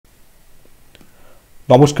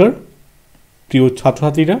নমস্কার প্রিয়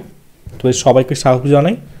ছাত্রছাত্রীরা, তোমাদের সবাইকে স্বাগত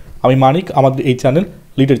জানাই। আমি মানিক, আমাদের এই চ্যানেল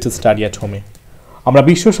লিটারেচার স্টাডি অ্যাট হোমে আমরা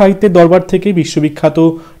বিশ্ব সাহিত্যের দরবার থেকে বিশ্ববিখ্যাত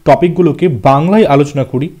টপিকগুলোকে বাংলায় আলোচনা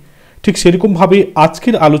করি। ঠিক সেরকমভাবে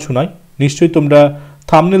আজকের আলোচনায় নিশ্চয়ই তোমরা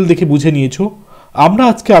থাম্বনেল দেখে বুঝে নিয়েছো, আমরা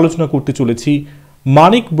আজকে আলোচনা করতে চলেছি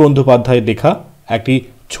মানিক বন্দ্যোপাধ্যায়ের লেখা একটি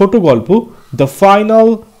ছোট গল্প দ্য ফাইনাল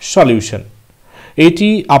সলিউশন। এটি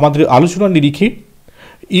আমাদের আলোচনার নিরিখে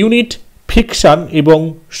ইউনিট ফিকশন এবং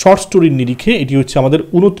শর্ট স্টোরির নিরিখে এটি হচ্ছে আমাদের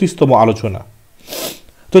 29তম আলোচনা।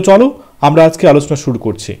 তো চলো আমরা আজকে আলোচনা শুরু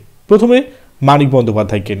করছি প্রথমে মানিক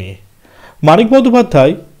বন্দ্যোপাধ্যায়কে নিয়ে। মানিক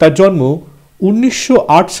বন্দ্যোপাধ্যায় তার জন্ম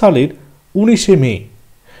 1908 সালের 19শে মে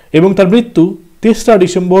এবং তার মৃত্যু 3রা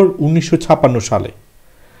ডিসেম্বর 1956 সালে।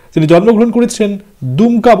 তিনি জন্মগ্রহণ করেছেন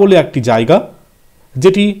দুমকা বলে একটি জায়গা,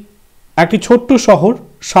 যেটি একটি ছোট্ট শহর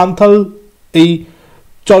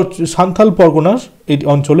সান্থাল পরগনার এই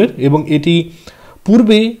অঞ্চলের, এবং এটি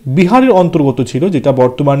পূর্বে বিহারের অন্তর্গত ছিল, যেটা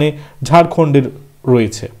বর্তমানে ঝাড়খণ্ডের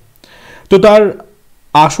রয়েছে। তো তার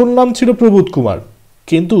আসল নাম ছিল প্রবোধ কুমার,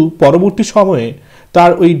 কিন্তু পরবর্তী সময়ে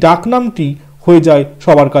তার ওই ডাকনামটি হয়ে যায়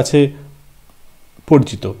সবার কাছে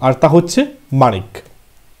পরিচিত, আর তা হচ্ছে মানিক।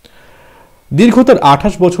 দীর্ঘ তার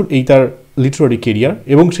 28 বছর এই তার লিটারারি কেরিয়ার,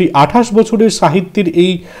 এবং সেই 28 বছরের সাহিত্যের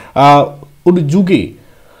এই যুগে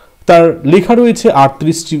তার লেখা রয়েছে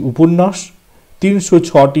 38টি উপন্যাস,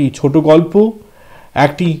 306টি ছোট গল্প,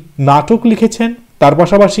 একটি নাটক লিখেছেন, তার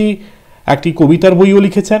পাশাপাশি একটি কবিতার বইও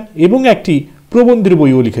লিখেছেন এবং একটি প্রবন্ধের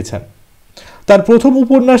বইও লিখেছেন। তার প্রথম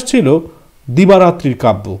উপন্যাস ছিল দিবারাত্রির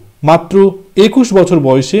কাব্য। মাত্র 21 বছর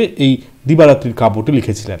বয়সে এই দিবারাত্রির কাব্যটি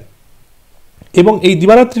লিখেছিলেন, এবং এই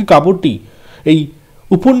দিবারাত্রির কাব্যটি, এই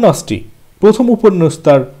উপন্যাসটি, প্রথম উপন্যাস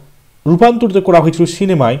তার রূপান্তরিত করা হয়েছিল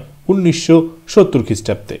সিনেমায় 1970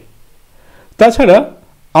 খ্রিস্টাব্দে। তাছাড়া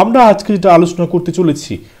আমরা আজকে যেটা আলোচনা করতে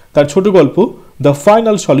চলেছি তার ছোট গল্প দ্য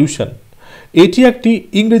ফাইনাল সলিউশন। এটি একটি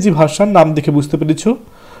ইংরেজি ভাষার, নাম দেখে বুঝতে পেরেছ,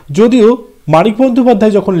 যদিও মানিক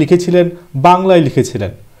বন্দ্যোপাধ্যায় যখন লিখেছিলেন বাংলায়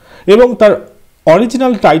লিখেছিলেন, এবং তার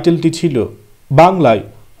অরিজিনাল টাইটেলটি ছিল বাংলায়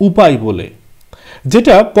উপায় বলে,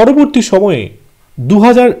 যেটা পরবর্তী সময়ে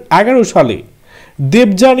 2011 সালে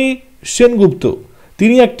দেবযানী সেনগুপ্ত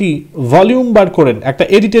তিনি একটি ভলিউম বার করেন, একটা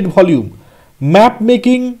edited volume, map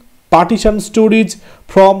making partition stories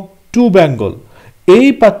from two Bengal. এই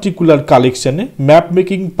পার্টিকুলার কালেকশনে map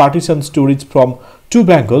making partition stories from two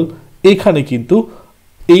Bengal, এখানে কিন্তু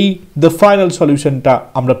এই দ্য ফাইনাল সলিউশনটা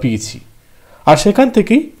আমরা পেয়েছি, আর সেখান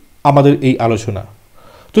থেকেই আমাদের এই আলোচনা।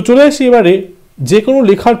 তো চলে আসি এবারে, যে কোনো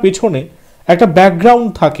লেখার পেছনে একটা ব্যাকগ্রাউন্ড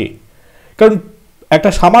থাকে, কারণ একটা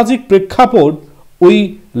সামাজিক প্রেক্ষাপট ওই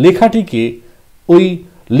লেখাটিকে ওই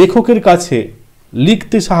লেখকের কাছে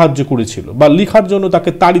লিখতে সাহায্য করেছিল বা লেখার জন্য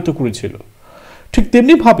তাকে তাড়িত করেছিল। ঠিক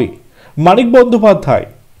তেমনিভাবে মানিক বন্দ্যোপাধ্যায়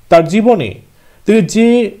তার জীবনে তিনি যে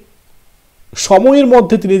সময়ের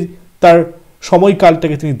মধ্যে তিনি তার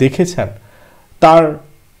সময়কালটাকে তিনি দেখেছেন, তার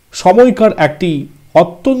সময়কার একটি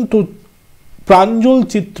অত্যন্ত প্রাঞ্জল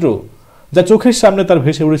চিত্র যা চোখের সামনে তার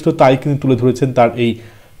ভেসে উঠেছিল, তাই কিন্তু তুলে ধরেছেন তার এই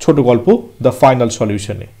ছোট গল্প দ্য ফাইনাল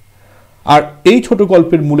সলিউশনে। আর এই ছোট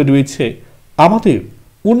গল্পের মূলে রয়েছে আমাদের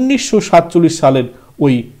 1947 সালের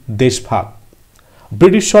ওই দেশভাগ।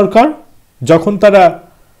 ব্রিটিশ সরকার যখন তারা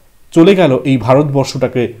চলে গেল এই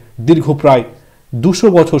ভারতবর্ষটাকে দীর্ঘ প্রায় 200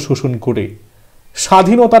 বছর শোষণ করে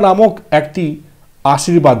স্বাধীনতা নামক একটি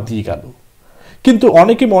আশীর্বাদ দিয়ে গেল, কিন্তু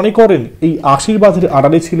অনেকে মনে করেন এই আশীর্বাদের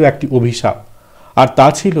আড়ালে ছিল একটি অভিশাপ, আর তা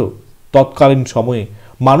ছিল তৎকালীন সময়ে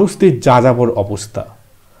মানুষদের যাযাবর অবস্থা।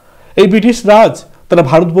 এই ব্রিটিশ রাজ তারা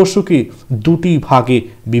ভারতবর্ষকে দুটি ভাগে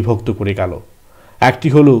বিভক্ত করে গেল, একটি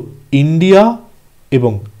হলো ইন্ডিয়া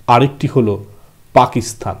এবং আরেকটি হলো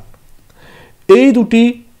পাকিস্তান। এই দুটি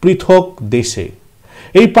পৃথক দেশে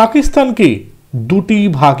এই পাকিস্তানকে দুটি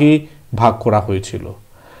ভাগে ভাগ করা হয়েছিল।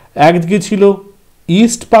 একদিকে ছিল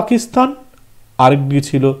ইস্ট পাকিস্তান, আরেকদিকে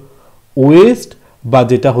ছিল ওয়েস্ট বা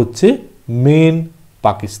যেটা হচ্ছে মেন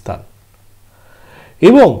পাকিস্তান।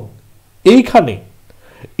 এবং এইখানে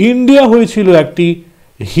ইন্ডিয়া হয়েছিল একটি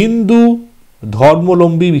হিন্দু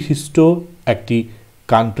ধর্মাবলম্বী বিশিষ্ট একটি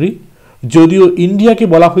কান্ট্রি, যদিও ইন্ডিয়াকে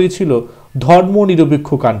বলা হয়েছিল ধর্মনিরপেক্ষ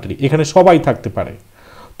কান্ট্রি, এখানে সবাই থাকতে পারে,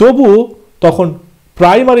 তবুও তখন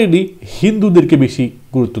প্রাইমারিলি হিন্দুদেরকে বেশি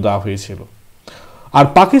গুরুত্ব দেওয়া হয়েছিল। আর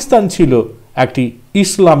পাকিস্তান ছিল একটি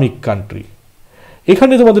ইসলামিক কান্ট্রি।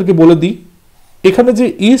 এখানে তোমাদেরকে বলে দিই, এখানে যে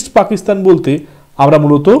ইস্ট পাকিস্তান বলতে আমরা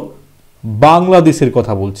মূলত বাংলাদেশের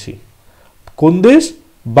কথা বলছি। কোন দেশ?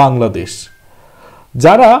 বাংলাদেশ,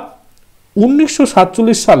 যারা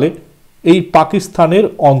 1947 সালে এই পাকিস্তানের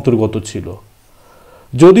অন্তর্গত ছিল,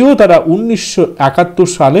 যদিও তারা 1971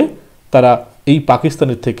 সালে তারা এই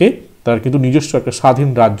পাকিস্তানের থেকে তারা কিন্তু নিজস্ব একটা স্বাধীন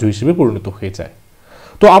রাজ্য হিসেবে পরিণত হয়ে যায়।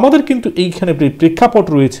 তো আমাদের কিন্তু এইখানে প্রেক্ষাপট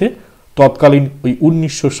রয়েছে তৎকালীন ওই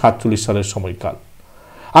 1947 সালের সময়কাল।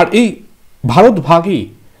 আর এই ভারত ভাগে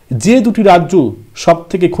যে দুটি রাজ্য সব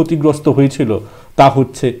থেকে ক্ষতিগ্রস্ত হয়েছিল তা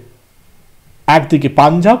হচ্ছে একদিকে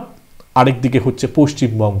পাঞ্জাব, আরেকদিকে হচ্ছে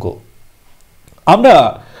পশ্চিমবঙ্গ। আমরা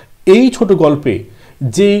এই ছোট গল্পে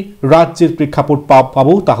যে রাজ্যের প্রেক্ষাপট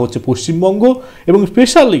পাবো তা হচ্ছে পশ্চিমবঙ্গ, এবং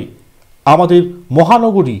স্পেশালি আমাদের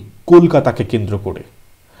মহানগরী কলকাতাকে কেন্দ্র করে।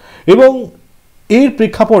 এবং এর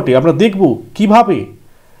প্রেক্ষাপটে আমরা দেখব কিভাবে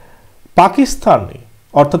পাকিস্তানে,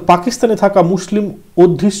 অর্থাৎ পাকিস্তানে থাকা মুসলিম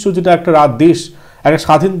অধ্যুষিত যেটা একটা দেশ, একটা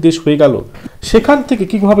স্বাধীন দেশ হয়ে গেল, সেখান থেকে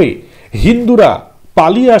কিভাবে হিন্দুরা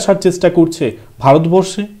পালিয়ে আসার চেষ্টা করছে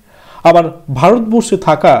ভারতবর্ষে, আবার ভারতবর্ষে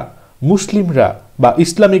থাকা মুসলিমরা বা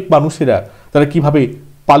ইসলামিক মানুষেরা তারা কিভাবে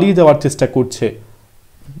পালিয়ে যাওয়ার চেষ্টা করছে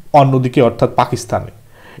অন্যদিকে অর্থাৎ পাকিস্তানে।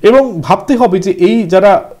 এবং ভাবতে হবে যে এই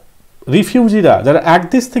যারা রিফিউজিরা, যারা এক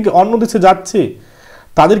দেশ থেকে অন্য দেশে যাচ্ছে,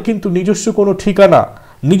 তাদের কিন্তু নিজস্ব কোনো ঠিকানা,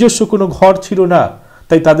 নিজস্ব কোনো ঘর ছিল না,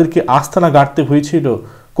 তাই তাদেরকে আস্তানা গাড়তে হয়েছিল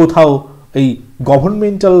কোথাও এই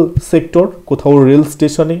গভর্নমেন্টাল সেক্টর, কোথাও রেল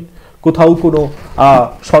স্টেশনে, কোথাও কোনো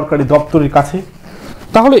সরকারি দপ্তরের কাছে।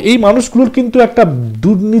 তাহলে এই মানুষগুলোর কিন্তু একটা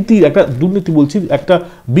দুর্নীতি বলছি, একটা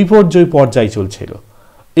বিপর্যয় পর্যায় চলছিল।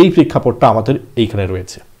 এই প্রেক্ষাপটটা আমাদের এইখানে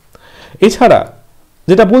রয়েছে। এছাড়া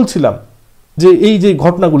যেটা বলছিলাম যে এই যে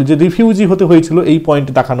ঘটনাগুলি, যে রিফিউজি হতে হয়েছিল, এই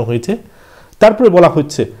পয়েন্টে দেখানো হয়েছে। তারপরে বলা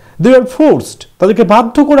হচ্ছে দে আর ফোর্সড, তাদেরকে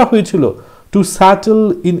বাধ্য করা হয়েছিল two settle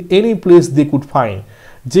in any place they could find,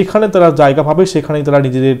 যেখানে তারা জায়গা পাবে সেখানেই তারা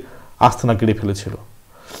নিজেদের আস্তানা কেড়ে ফেলেছিল।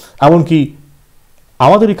 এমনকি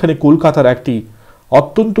আমাদের এখানে কলকাতার একটি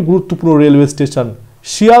অত্যন্ত গুরুত্বপূর্ণ রেলওয়ে স্টেশন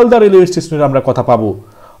শিয়ালদা রেলওয়ে স্টেশনের আমরা কথা পাবো।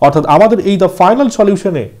 অর্থাৎ আমাদের এই দ্য ফাইনাল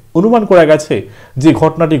সলিউশনে অনুমান করা গেছে যে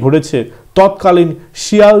ঘটনাটি ঘটেছে তৎকালীন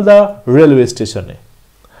শিয়ালদা রেলওয়ে স্টেশনে।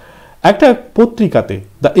 একটা পত্রিকাতে,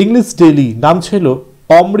 দ্য ইংলিশ ডেইলি, নাম ছিল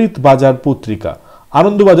অমৃত বাজার পত্রিকা,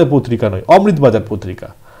 আনন্দবাজার পত্রিকা নয়, অমৃত বাজার পত্রিকা,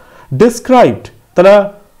 ডেসক্রাইবড,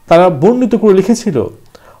 তারা বর্ণিত করে লিখেছিল,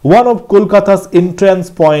 one of কলকাতাস entrance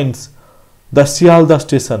points the Sealdah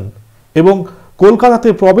station. এবং কলকাতাতে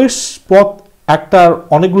প্রবেশ পথ একটা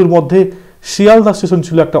অনেকগুলোর মধ্যে শিয়ালদা স্টেশন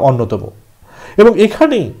ছিল একটা অন্যতম। এবং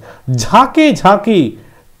এখানে ঝাঁকে ঝাঁকে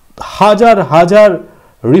হাজার হাজার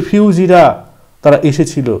রিফিউজিরা তারা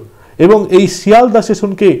এসেছিল। এবং এই শিয়ালদা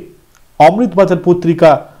স্টেশনকে অমৃতবাজার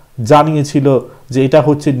পত্রিকা জানিয়েছিল যে এটা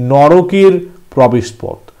হচ্ছে নরকের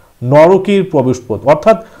প্রবেশপথ, নরকের প্রবেশপথ।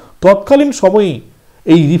 অর্থাৎ তৎকালীন সময়ে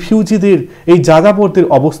এই রিফিউজিদের, এই যাযাবরদের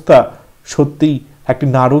অবস্থা সত্যিই একটি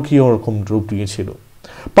নারকীয় রকম রূপ নিয়েছিল।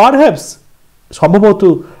 পারহ্যাপস, সম্ভবত,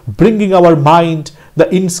 bringing our mind the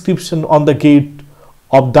inscription on the gate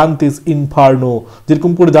of ডান্তেস Inferno,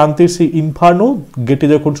 যেরকম করে ডান্তের সেই ইনফার্নো গেটে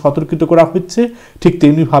যখন সতর্কিত করা হচ্ছে, ঠিক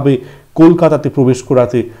তেমনিভাবে কলকাতাতে প্রবেশ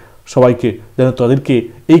করাতে সবাইকে যেন তাদেরকে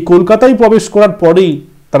এই কলকাতায় প্রবেশ করার পরেই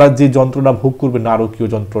তারা যে যন্ত্রণা ভোগ করবে, নারকীয়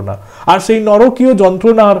যন্ত্রণা, আর সেই নরকীয়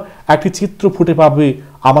যন্ত্রণার একটি চিত্র ফুটে পাবে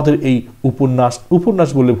আমাদের এই উপন্যাস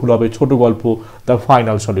বললে ভুল হবে, ছোট গল্প দ্য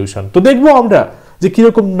ফাইনাল সলিউশন। তো দেখবো আমরা যে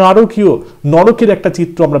কিরকম নরকের একটা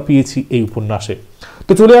চিত্র আমরা পেয়েছি এই উপন্যাসে।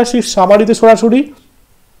 তো চলে আসি সামারিতে সরাসরি।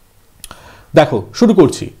 দেখো, শুরু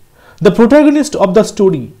করছি। The protagonist of the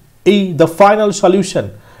story, এই দ্য ফাইনাল সলিউশন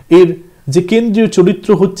এর যে কেন্দ্রীয় চরিত্র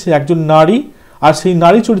হচ্ছে একজন নারী, আর সেই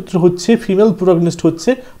নারী চরিত্র হচ্ছে, ফিমেল প্রোটাগনিস্ট হচ্ছে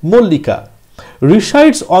Mallika.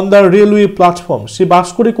 Resides on the railway platform, সে বাস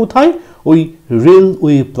করে কোথায়? ওই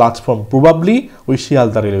রেলওয়ে প্ল্যাটফর্ম, প্রবাবলি ওই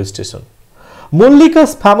Sealdah railway station.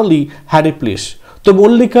 Mallika's family had a place, তো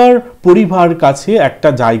মল্লিকার পরিবার কাছে একটা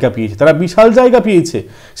জায়গা পেয়েছে, তারা বিশাল জায়গা পেয়েছে।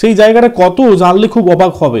 সেই জায়গাটা কত জানলে খুব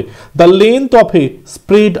অবাক হবে। The length of A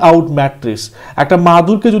spread out mattress, একটা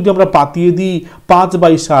মাদুরকে যদি আমরা পাতিয়ে দিই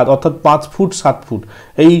 5x7, অর্থাৎ 5 ফুট 7 ফুট,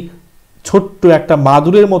 এই ছোট্ট একটা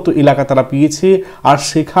মাদুরের মতো এলাকা তারা পেয়েছে। আর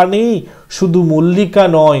সেখানেই শুধু মল্লিকা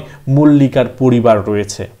নয়, মল্লিকার পরিবার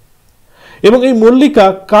রয়েছে। এবং এই মল্লিকা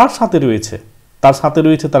কার সাথে রয়েছে? তার সাথে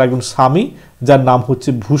রয়েছে তার একজন স্বামী, যার নাম হচ্ছে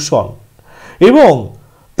ভূষণ, এবং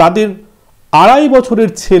তাদের 2.5 বছরের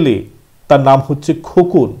ছেলে, তার নাম হচ্ছে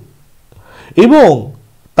খোকন, এবং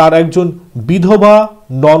তার একজন বিধবা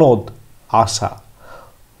ননদ আশা।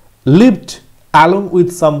 Lived along with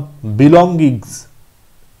some belongings,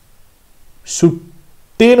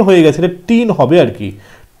 10 হয়ে গেছে, এটা 10 হবে আর কি,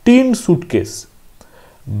 10 সুটকেস,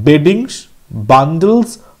 বেডিংস, বান্ডলস,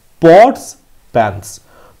 পটস, প্যান্টস।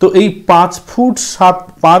 তো এই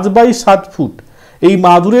 5x7 ফুট এই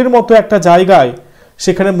মাদুরের মতো একটা জায়গায়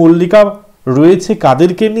সেখানে মল্লিকা রয়েছে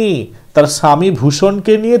কাদেরকে নিয়ে? তার স্বামী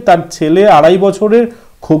ভূষণকে নিয়ে, তার ছেলে 2.5 বছরের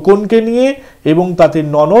খোকনকে নিয়ে, এবং তাদের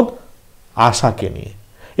ননদ আশাকে নিয়ে।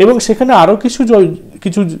 এবং সেখানে আরও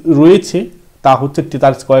কিছু রয়েছে, তা হচ্ছে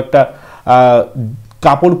তার কয়েকটা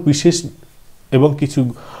কাপড় বিশেষ এবং কিছু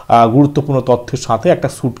গুরুত্বপূর্ণ তথ্যের সাথে একটা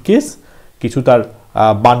সুটকেস, কিছু তার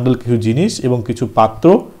বান্ডেল, কিছু জিনিস এবং কিছু পাত্র,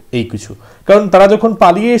 এই কিছু। কারণ তারা যখন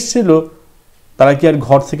পালিয়ে এসেছিল তারা কি আর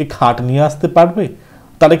ঘর থেকে খাট নিয়ে আসতে পারবে?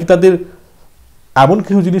 তারা কি তাদের এমন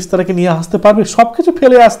কিছু জিনিস তারা কি নিয়ে আসতে পারবে? সব কিছু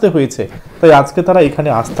ফেলে আসতে হয়েছে। তাই আজকে তারা এখানে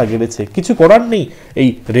আস্থা গেড়েছে, কিছু করার নেই এই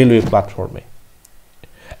রেলওয়ে প্ল্যাটফর্মে।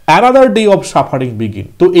 Another day of suffering begin.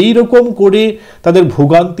 তো এইরকম করে তাদের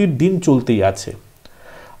ভোগান্তির দিন চলতেই আছে।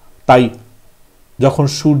 তাই যখন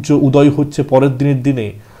সূর্য উদয় হচ্ছে পরের দিনের দিনে,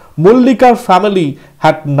 মল্লিকার ফ্যামিলি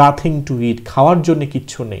হ্যাড নাথিং টু ইট, খাওয়ার জন্য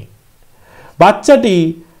কিচ্ছু নেই। বাচ্চাটি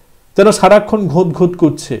যেন সারাক্ষণ ঘোত ঘোত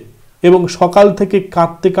করছে এবং সকাল থেকে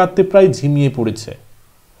কাঁদতে কাঁদতে প্রায় ঝিমিয়ে পড়েছে।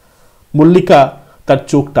 মল্লিকা তার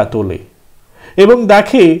চোখটা তোলে এবং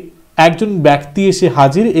দেখে একজন ব্যক্তি এসে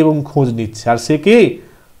হাজির এবং খোঁজ নিচ্ছে। আর সে কে?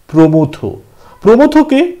 প্রমথ।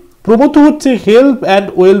 প্রমথ হচ্ছে হেল্প অ্যান্ড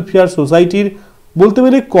ওয়েলফেয়ার সোসাইটির বলতে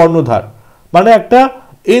গেলে কর্ণধার, মানে একটা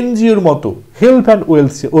এনজিওর মতো, হেল্প অ্যান্ড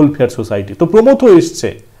ওয়েলফেয়ার সোসাইটি। তো প্রমথ এসছে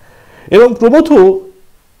এবং প্রমথ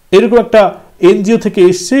এরকম একটা এনজিও থেকে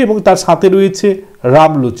এসছে এবং তার সাথে রয়েছে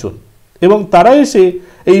রামলোচন, এবং তারা এসে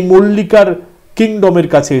এই মল্লিকার কিংডমের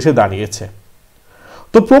কাছে এসে দাঁড়িয়েছে।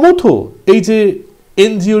 তো প্রমথ, এই যে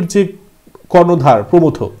এনজিওর যে কর্ণধার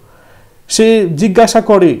প্রমথ, সে জিজ্ঞাসা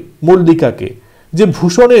করে মল্লিকাকে যে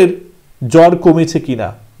ভূষণের জ্বর কমেছে কিনা।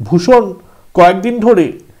 ভূষণ কয়েকদিন ধরে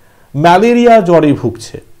ম্যালেরিয়া জ্বরে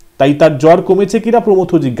ভুগছে, তাই তার জ্বর কমেছে কিনা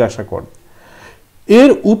প্রমথ জিজ্ঞাসা করে।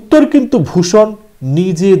 এর উত্তর কিন্তু ভূষণ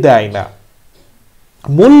নিজে দেয় না।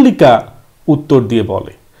 মল্লিকা উত্তর দিয়ে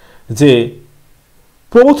বলে যে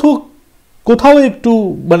প্রমথ কোথাও একটু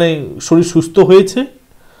মানে শরীর সুস্থ হয়েছে,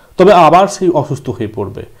 তবে আবার সেই অসুস্থ হয়ে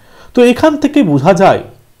পড়বে। তো এখান থেকে বোঝা যায়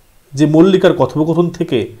যে মল্লিকার কথোপকথন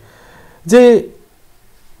থেকে যে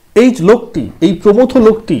এই লোকটি, এই প্রমথ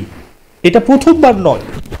লোকটি, এটা প্রথমবার নয়।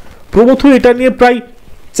 প্রমথ এটা নিয়ে প্রায়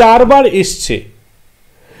 4 বার এসছে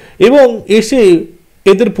এবং এসে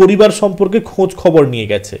এদের পরিবার সম্পর্কে খোঁজ খবর নিয়ে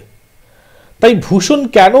গেছে। তাই ভূষণ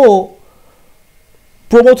কেন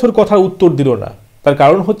প্রমথর কথার উত্তর দিল না? তার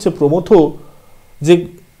কারণ হচ্ছে প্রমথ যে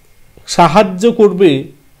সাহায্য করবে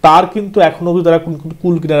তার কিন্তু এখনো অবধি তারা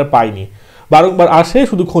কুল কিনারা পায়নি, বারংবার আসে,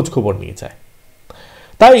 শুধু খোঁজ খবর নিয়ে যায়।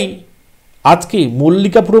 তাই আজকে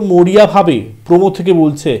মল্লিকা পুরো মরিয়া ভাবে প্রমথকে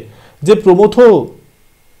বলছে যে প্রমথ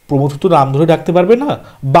তো নাম ধরে ডাকতে পারবে না,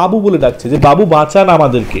 বাবু বলে ডাকছে যে বাবু বাঁচান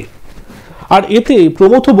আমাদেরকে। আর এতে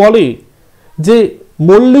প্রমথ বলে যে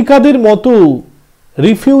মল্লিকাদের মতো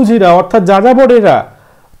রিফিউজিরা অর্থাৎ যাযাবরেরা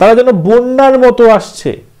তারা যেন বন্যার মতো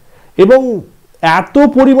আসছে এবং এত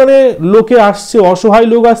পরিমাণে লোকে আসছে, অসহায়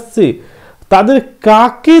লোক আসছে, তাদের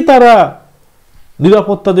কাকে তারা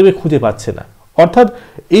নিরাপত্তা দেবে খুঁজে পাচ্ছে না। অর্থাৎ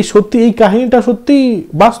এই সত্যি, এই কাহিনীটা সত্যি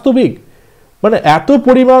বাস্তবিক, মানে এত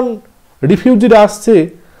পরিমাণ রিফিউজিরা আসছে।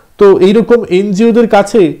 তো এইরকম এনজিওদের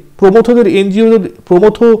কাছে প্রমথ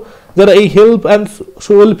যারা এই হেল্প অ্যান্ড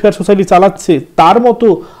ওয়েলফেয়ার সোসাইটি চালাচ্ছে, তার মতো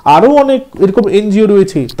আরও অনেক এরকম এনজিও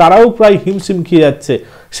রয়েছে, তারাও প্রায় হিমশিম খেয়ে যাচ্ছে।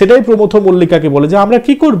 সেটাই প্রমথ মল্লিকাকে বলে যে আমরা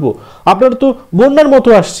কি করব, আপনারা তো বন্যার মতো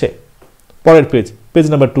আসছে। পরের পেজ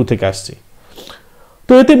নাম্বার 2 থেকে আসছি।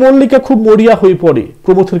 তো এতে মল্লিকা খুব মরিয়া হয়ে পড়ে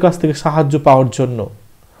প্রমথের কাছ থেকে সাহায্য পাওয়ার জন্য,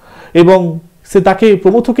 এবং সে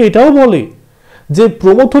প্রমথকে এটাও বলে যে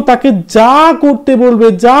প্রমথ তাকে যা করতে বলবে,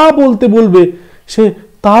 যা বলতে বলবে, সে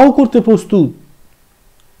তাও করতে প্রস্তুত।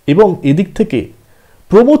 এবং এদিক থেকে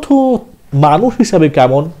প্রমথ মানুষ হিসাবে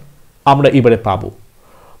কেমন আমরা এবারে পাবো।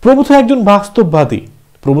 প্রমথ একজন বাস্তববাদী,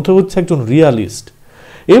 প্রমথ হচ্ছে একজন রিয়ালিস্ট,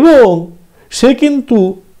 এবং সে কিন্তু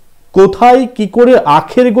কোথায় কি করে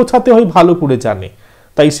আখের গোছাতে হয় ভালো করে জানে,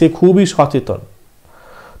 তাই সে খুবই সচেতন।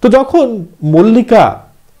 তো যখন মল্লিকা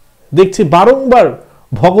দেখছে বারংবার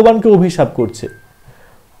ভগবানকে অভিশাপ করছে,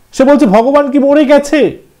 সে বলছে ভগবান কি মরে গেছে?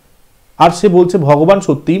 আর সে বলছে ভগবান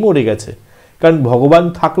সত্যিই মরে গেছে, কারণ ভগবান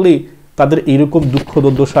থাকলে তাদের এরকম দুঃখ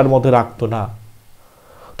দুর্দশার মধ্যে রাখতো না।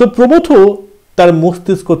 তো প্রমথ তার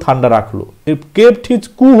মস্তিষ্ক ঠান্ডা রাখলো, কেপ্ট হিজ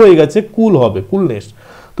কুল হয়ে গেছে, কুল হবে, কুলনেস।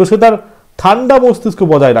 তো সে তার ঠান্ডা মস্তিষ্ক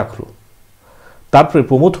বজায় রাখলো। তারপরে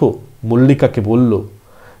প্রমথ মল্লিকাকে বলল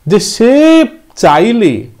যে সে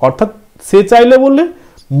চাইলে, অর্থাৎ সে চাইলে বললে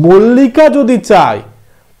মল্লিকা যদি চায়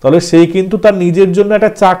তাহলে সে কিন্তু তার নিজের জন্য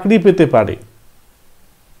একটা চাকরি পেতে পারে।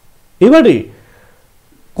 এবারে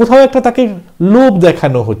কোথাও একটা তাকে লোভ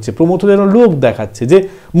দেখানো হচ্ছে, প্রমথ যেন লোভ দেখাচ্ছে যে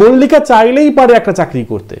মল্লিকা চাইলেই পারে একটা চাকরি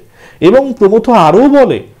করতে। এবং প্রমথ আরও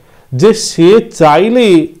বলে যে সে চাইলে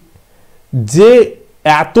যে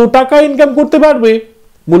এত টাকা ইনকাম করতে পারবে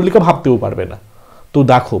মল্লিকা ভাবতেও পারবে না। তো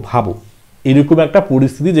দেখো, ভাবো এরকম একটা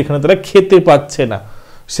পরিস্থিতি যেখানে তারা খেতে পাচ্ছে না,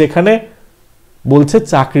 সেখানে বলছে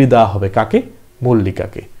চাকরি দেওয়া হবে কাকে?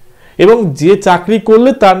 মল্লিকাকে। এবং যে চাকরি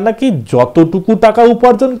করলে তার নাকি যতটুকু টাকা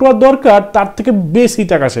উপার্জন করার দরকার তার থেকে বেশি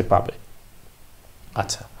টাকা সে পাবে।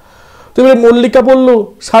 আচ্ছা, তো এবারে মল্লিকা বলল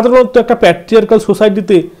সাধারণত একটা প্যাট্রিয়ার্কাল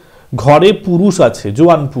সোসাইটিতে ঘরে পুরুষ আছে,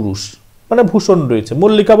 জোয়ান পুরুষ, মানে ভূষণ রয়েছে।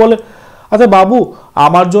 মল্লিকা বলে, আচ্ছা বাবু,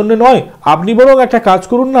 আমার জন্য নয়, আপনি বরং একটা কাজ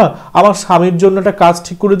করুন না, আমার স্বামীর জন্য একটা কাজ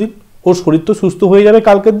ঠিক করে দিন, ওর শরীর তো সুস্থ হয়ে যাবে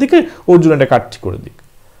কালকের দিকে, ওর জন্য একটা কাজ ঠিক করে দিক।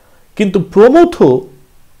 কিন্তু প্রমথ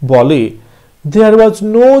বলে, দেয়ার ওয়াজ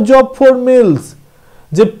নো জব ফর মেলস,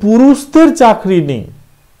 যে পুরুষদের চাকরি নেই,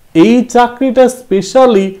 এই চাকরিটা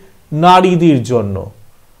স্পেশালি নারীদের জন্য।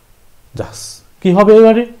 জাস কি হবে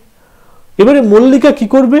এবারে? এবারে মল্লিকা কি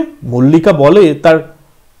করবে? মল্লিকা বলে তার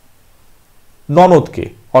ননদকে,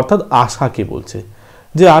 অর্থাৎ আশাকে বলছে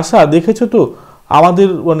যে, আশা দেখেছো তো আমাদের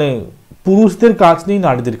মানে পুরুষদের কাজ নেই,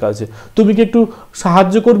 নারীদের কাছে, তুমি কি একটু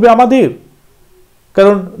সাহায্য করবে আমাদের?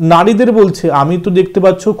 কারণ নারীদের বলছে, আমি তো দেখতে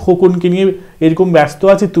পাচ্ছ খোকনকে নিয়ে এরকম ব্যস্ত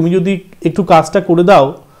আছি, তুমি যদি একটু কাজটা করে দাও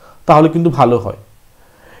তাহলে কিন্তু ভালো হয়।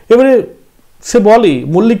 এবারে সে বলে,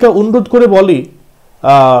 মল্লিকা অনুরোধ করে বলে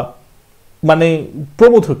মানে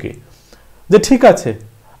প্রমথকে যে ঠিক আছে,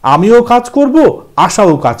 আমিও কাজ করব,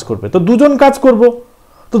 আশাও কাজ করবে, তো দুজন কাজ করব,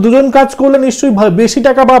 তো দুজন কাজ করলে নিশ্চয়ই বেশি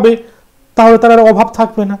টাকা পাবে, তাহলে তার আর অভাব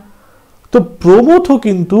থাকবে না। তো প্রমথ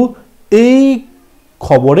কিন্তু এই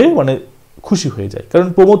খবরে মানে খুশি হয়ে যায়, কারণ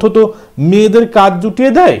প্রমথ তো মেয়েদের কাজ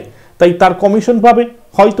জুটিয়ে দেয়, তাই তার কমিশন পাবে,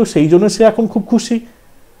 হয়তো সেই জন্য সে এখন খুব খুশি।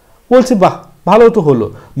 বলছে বাহ, ভালো তো হলো,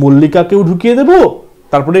 মল্লিকাকেও ঢুকিয়ে দেব,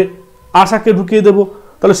 তারপরে আশাকে ঢুকিয়ে দেব,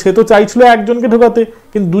 তাহলে সে তো চাইছিল একজনকে ঢোকাতে,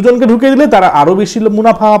 কিন্তু দুজনকে ঢুকিয়ে দিলে তারা আরো বেশি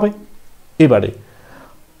মুনাফা হবে। এবারে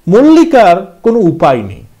মল্লিকার কোনো উপায়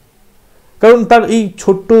নেই, কারণ তার এই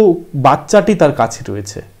ছোট্ট বাচ্চাটি তার কাছে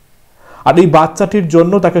রয়েছে, আর এই বাচ্চাটির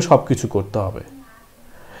জন্য তাকে সবকিছু করতে হবে।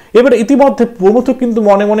 এবারে ইতিমধ্যে প্রমথ কিন্তু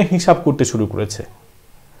মনে মনে হিসাব করতে শুরু করেছে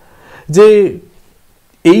যে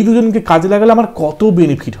এই দুজনকে কাজে লাগালে আমার কত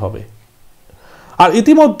বেনিফিট হবে। আর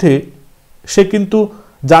ইতিমধ্যে সে কিন্তু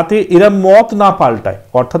যাতে এরা মত না পাল্টায়,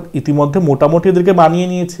 অর্থাৎ ইতিমধ্যে মোটামুটি এদেরকে মানিয়ে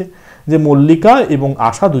নিয়েছে যে মল্লিকা এবং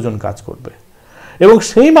আশা দুজন কাজ করবে, এবং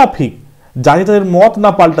সেই মাফিক যাতে তাদের মত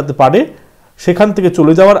না পাল্টাতে পারে সেখান থেকে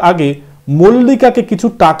চলে যাওয়ার আগে মল্লিকাকে কিছু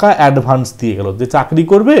টাকা অ্যাডভান্স দিয়ে গেল, যে চাকরি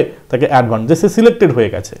করবে তাকে অ্যাডভান্স, যে সে সিলেক্টেড হয়ে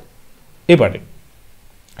গেছে। এবারে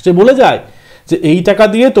সে বলে যায় যে এই টাকা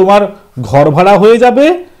দিয়ে তোমার ঘর ভাড়া হয়ে যাবে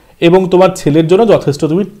এবং তোমার ছেলের জন্য যথেষ্ট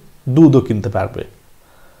তুমি দুধও কিনতে পারবে।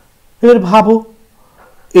 এবার ভাবো,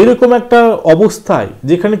 এরকম একটা অবস্থায়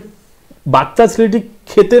যেখানে বাচ্চা ছেলেটি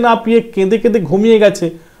খেতে না পেয়ে কেঁদে কেঁদে ঘুমিয়ে গেছে,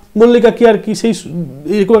 মল্লিকা কি আর কি সেই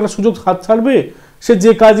এরকম একটা সুযোগ হাত ছাড়বে? সে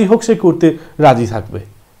যে কাজই হোক সে করতে রাজি থাকবে।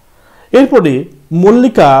 এরপরে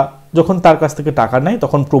মল্লিকা যখন তার কাছ থেকে টাকা নেয়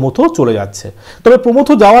তখন প্রমথ চলে যাচ্ছে। তবে প্রমথ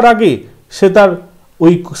যাওয়ার আগে সে তার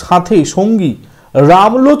ওই সাথে সঙ্গী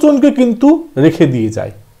রামলোচনকে কিন্তু রেখে দিয়ে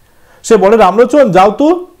যায়। সে বলে, রামলোচন যাও তো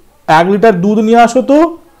 1 লিটার দুধ নিয়ে আসো তো,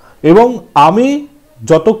 এবং আমি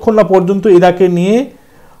যতক্ষণ না পর্যন্ত এরাকে নিয়ে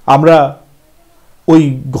আমরা ওই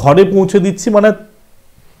ঘরে পৌঁছে দিচ্ছি, মানে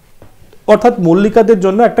অর্থাৎ মল্লিকাদের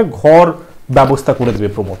জন্য একটা ঘর ব্যবস্থা করে দেবে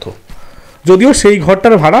প্রমথ, যদিও সেই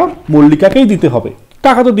ঘরটার ভাড়া মল্লিকাকেই দিতে হবে,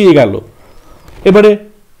 টাকা তো দিয়ে গেল। এবারে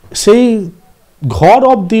সেই ঘর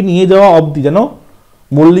অবধি নিয়ে যাওয়া অবধি যেন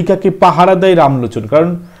মল্লিকাকে পাহারা দেয় রামলোচন, কারণ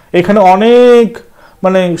এখানে অনেক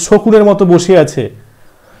মানে শকুনের মতো বসে আছে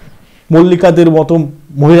মল্লিকাদের মতো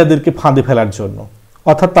মহিলাদেরকে ফাঁদে ফেলার জন্য,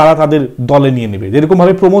 অর্থাৎ তারা তাদের দলে নিয়ে নেবে। যেরকম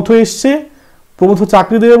ভাবে প্রমথ এসছে, প্রমথ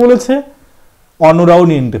চাকরি দেবে বলেছে, অন্যরাও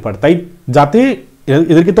নিয়ে নিতে পারে, তাই যাতে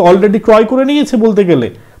এদেরকে তো অলরেডি ক্রয় করে নিয়েছে বলতে গেলে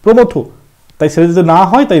প্রমথ, তাই সেটা যাতে না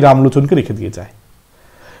হয় তাই রামলোচনকে রেখে দিয়ে যায়।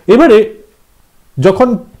 এবারে যখন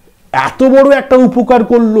এত বড় একটা উপকার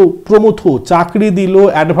করলো প্রমথ, চাকরি দিল,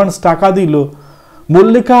 অ্যাডভান্স টাকা দিল,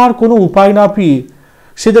 মল্লিকা আর কোনো উপায় না পেয়ে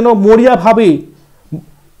সে যেন মরিয়া ভাবে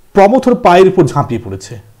প্রমথর পায়ের উপর ঝাঁপিয়ে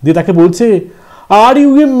পড়েছে, দিয়ে তাকে বলছে, are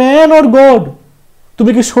U a man or god?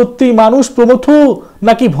 তুমি কি সত্যি মানুষ প্রমথ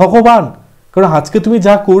নাকি ভগবান? কারণ আজকে তুমি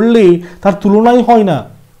যা করলে তার তুলনাই হয় না।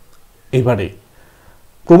 এবারে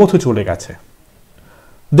প্রমথ চলে গেছে।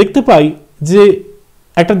 দেখতে পাই যে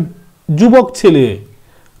একটা যুবক ছেলে,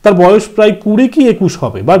 তার বয়স প্রায় 20 কি 21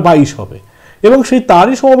 হবে বা 22 হবে, এবং সেই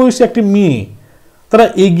তারই সমবয়সী একটি মেয়ে, তারা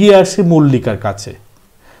এগিয়ে আসে মল্লিকার কাছে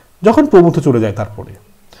যখন প্রমথ চলে যায়। তারপরে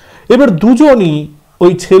এবার দুজনই,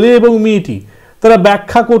 ওই ছেলে এবং মেয়েটি, তারা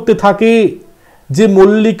ব্যাখ্যা করতে থাকে যে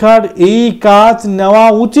মল্লিকার এই কাজ নেওয়া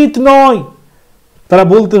উচিত নয়। তারা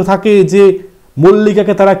বলতে থাকে যে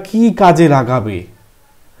মল্লিকাকে তারা কি কাজে লাগাবে,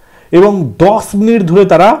 এবং 10 মিনিট ধরে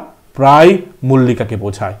তারা প্রায় মল্লিকাকে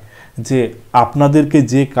বোঝায় যে আপনাদেরকে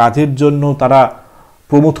যে কাজের জন্য তারা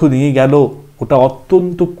প্রমথ নিয়ে গেল ওটা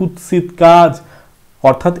অত্যন্ত কুৎসিত কাজ,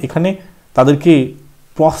 অর্থাৎ এখানে তাদেরকে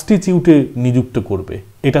প্রস্টিটিউটে নিযুক্ত করবে,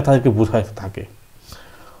 এটা তাদেরকে বোঝাতে থাকে।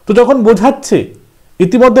 তো যখন বোঝাচ্ছে,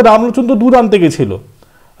 ইতিমধ্যে রামলোচন তো দুধ আনতে গেছিল,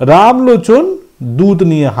 রামলোচন দুধ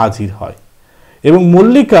নিয়ে হাজির হয় এবং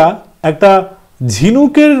মল্লিকা একটা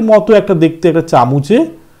ঝিনুকের মতো একটা দেখতে একটা চামচে,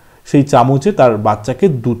 সেই চামচে তার বাচ্চাকে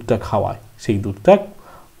দুধটা খাওয়ায়, সেই দুধটা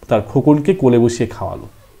তার খোকনকে কোলে বসিয়ে খাওয়ালো।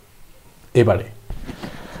 এবারে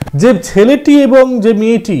যে ছেলেটি এবং যে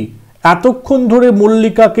মেয়েটি এতক্ষণ ধরে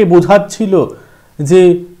মল্লিকাকে বোঝাচ্ছিল যে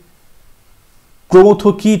প্রমথ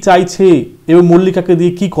কি চাইছে এবং মল্লিকাকে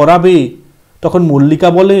দিয়ে কি করাবে, তখন মল্লিকা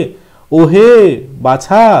বলে, ও হে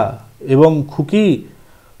বাছা এবং খুকি,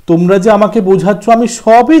 তোমরা যে আমাকে বোঝাচ্ছ আমি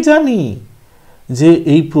সবই জানি যে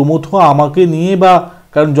এই প্রমথ আমাকে নিয়ে, বা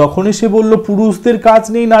কারণ যখনই সে বলল পুরুষদের কাজ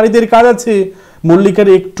নেই নারীদের কাজ আছে, মল্লিকার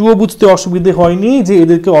একটুও বুঝতে অসুবিধে হয়নি যে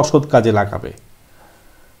এদেরকে অসৎ কাজে লাগাবে।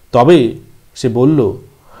 তবে সে বলল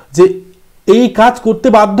যে এই কাজ করতে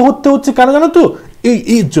বাধ্য হচ্ছে কেন জানো তো,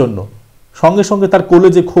 এর জন্য। সঙ্গে সঙ্গে তার কোলে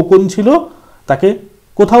যে খোকন ছিল তাকে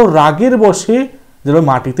কোথাও রাগের বশে যেন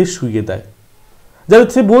মাটিতে শুইয়ে দেয়, যেন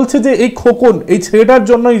সে বলছে যে এই খোকন, এই ছেলেটার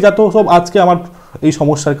জন্যই যত সব আজকে আমার এই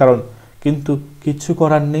সমস্যার কারণ, কিন্তু কিচ্ছু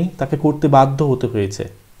করার নেই, তাকে করতে বাধ্য হতে হয়েছে।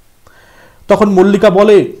 তখন মল্লিকা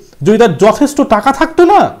বলে, যদি তার যথেষ্ট টাকা থাকতো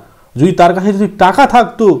না, যদি তার কাছে যদি টাকা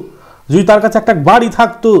থাকতো, যদি তার কাছে একটা বাড়ি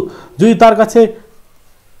থাকতো, যদি তার কাছে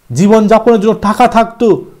জীবনযাপনের জন্য টাকা থাকতো,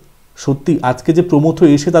 সত্যি আজকে যে প্রমথ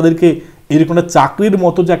এসে তাদেরকে এরকম একটা চাকরির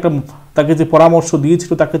মতো যে একটা তাকে যে পরামর্শ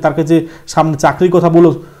দিয়েছিল, তাকে যে সামনে চাকরির কথা বলো,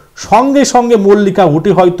 সঙ্গে সঙ্গে মল্লিকা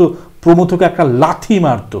উঠে হয়তো প্রমথকে একটা লাথি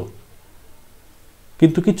মারত।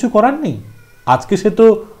 কিন্তু কিছু করার নেই, আজকে সে তো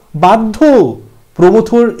বাধ্য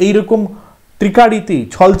প্রমথর এইরকম ট্রিকারিতে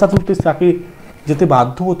ছল চাতুরিতে তাকে যেতে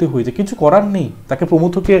বাধ্য হতে হয়েছে, কিছু করার নেই, তাকে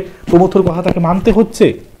প্রমথর কথা তাকে মানতে হচ্ছে।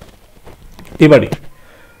 এবারে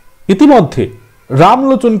ইতিমধ্যে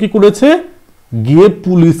রামলোচন কি করেছে, গিয়ে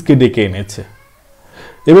পুলিশকে ডেকে এনেছে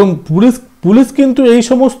এবং পুলিশ কিন্তু এই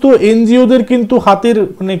সমস্ত এনজিওদের কিন্তু হাতের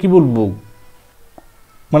মানে কি বলবো,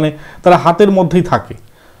 মানে তারা হাতের মধ্যেই থাকে।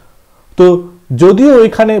 তো যদিও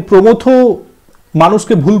এখানে প্রমথ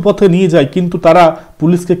মানুষকে ভুল পথে নিয়ে যায়, কিন্তু তারা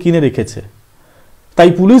পুলিশকে কিনে রেখেছে। তাই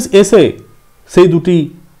পুলিশ এসে সেই দুটি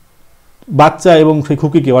বাচ্চা এবং সেই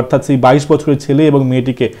খুকিকে, অর্থাৎ সেই 22 বছরের ছেলে এবং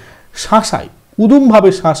মেয়েটিকে শাসায়, উদুমভাবে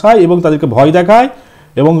শাসায় এবং তাদেরকে ভয় দেখায়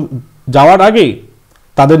এবং যাওয়ার আগে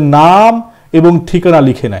তাদের নাম এবং ঠিকানা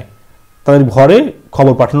লিখে নেয়। তাদের ঘরে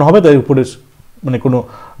খবর পাঠানো হবে, তাদের উপরে মানে কোনো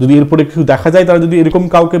যদি এরপরে কিছু দেখা যায়, তারা যদি এরকম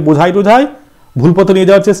কাউকে বোঝায় ভুল পথে নিয়ে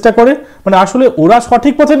যাওয়ার চেষ্টা করে, মানে আসলে ওরা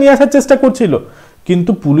সঠিক পথে নিয়ে আসার চেষ্টা করছিল,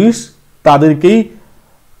 কিন্তু পুলিশ তাদেরকেই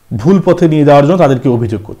ভুল পথে নিয়ে যাওয়ার জন্য তাদেরকে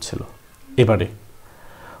অভিযোগ করছিল। এবারে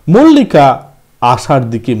মল্লিকা আশার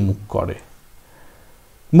দিকে মুখ করে।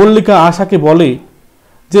 মল্লিকা আশাকে বলে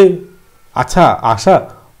যে, আচ্ছা আশা,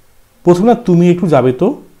 প্রথমে তুমি একটু যাবে তো,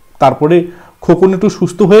 তারপরে খোকন একটু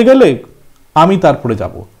সুস্থ হয়ে গেলে আমি তারপরে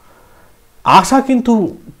যাব। আশা কিন্তু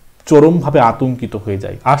চরমভাবে আতঙ্কিত হয়ে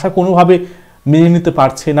যায়। আশা কোনোভাবে মেনে নিতে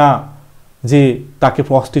পারছে না যে তাকে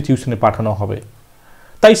প্রস্টিটিউশনে পাঠানো হবে,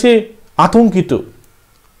 তাই সে আতঙ্কিত,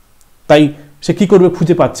 তাই সে কি করবে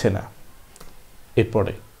খুঁজে পাচ্ছে না।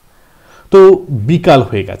 এরপরে তো বিকাল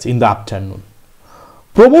হয়ে গেছে, ইন দ্য আফটারনুন।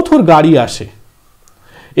 প্রমথর গাড়ি আসে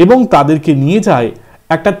এবং তাদেরকে নিয়ে যায়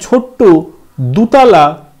একটা ছোট্ট দুতলা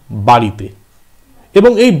বাড়িতে,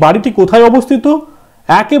 এবং এই বাড়িটি কোথায় অবস্থিত,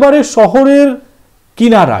 একেবারে শহরের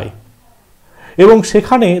কিনারায়, এবং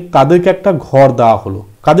সেখানে তাদেরকে একটা ঘর দেওয়া হলো,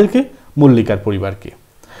 কাদেরকে, মল্লিকার পরিবারকে,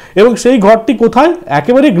 এবং সেই ঘরটি কোথায়,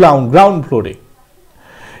 একেবারে গ্রাউন্ড ফ্লোরে।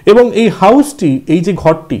 এবং এই হাউসটি, এই যে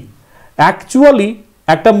ঘরটি, অ্যাকচুয়ালি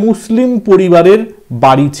একটা মুসলিম পরিবারের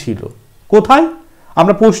বাড়ি ছিল। কোথায়,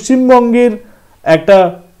 আমরা পশ্চিমবঙ্গের একটা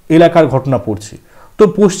এলাকার ঘটনা পড়ছি। তো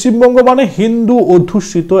পশ্চিমবঙ্গ মানে হিন্দু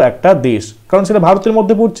অধ্যুষিত একটা দেশ, কারণ সেটা ভারতের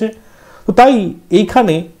মধ্যে পড়ছে। তো তাই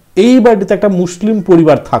এইখানে এই বাড়িতে একটা মুসলিম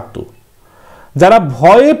পরিবার থাকতো, যারা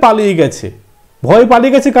ভয়ে পালিয়ে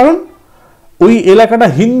গেছে কারণ ওই এলাকাটা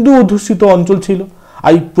হিন্দু অধ্যুষিত অঞ্চল ছিল।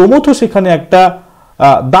 আর প্রমথ সেখানে একটা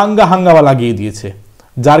দাঙ্গা হাঙ্গামা লাগিয়ে দিয়েছে,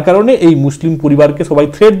 যার কারণে এই মুসলিম পরিবারকে সবাই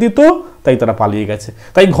থ্রেট দিত, তাই তারা পালিয়ে গেছে।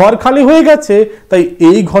 তাই ঘর খালি হয়ে গেছে, তাই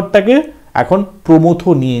এই ঘরটাকে এখন প্রমথ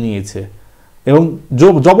নিয়ে নিয়েছে এবং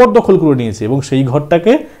জবরদখল করে নিয়েছে, এবং সেই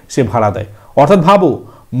ঘরটাকে সে ভাড়া দেয়। অর্থাৎ ভাবো,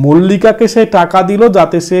 মল্লিকাকে সে টাকা দিল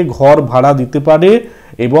যাতে সে ঘর ভাড়া দিতে পারে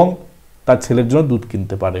এবং তার ছেলের জন্য দুধ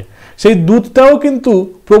কিনতে পারে। সেই দুধটাও কিন্তু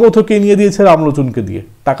প্রমথকে নিয়ে দিয়েছে, রামলোচনকে দিয়ে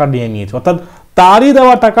টাকা নিয়ে নিয়েছে, অর্থাৎ তারই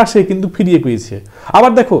দেওয়া টাকা সে কিন্তু ফিরিয়ে পেয়েছে।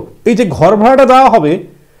 আবার দেখো, এই যে ঘর ভাড়াটা দেওয়া হবে,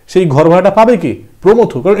 সেই ঘর ভাড়াটা পাবে কে,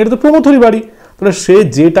 প্রমথ, কারণ এটা তো প্রমথরই বাড়ি, তাহলে সে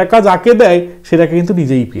যে টাকা যাকে দেয় সেটাকে কিন্তু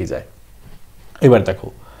নিজেই পেয়ে যায়। এবার দেখো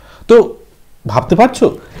তো, ভাবতে পারছো,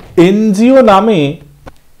 এনজিও নামে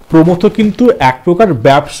প্রমথ কিন্তু এক প্রকার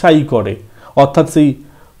ব্যবসায়ী করে, অর্থাৎ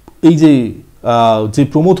এই যে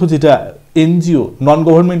প্রমথ যেটা এনজিও, নন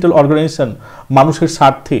গভর্নমেন্টাল অর্গানাইজেশন, মানুষের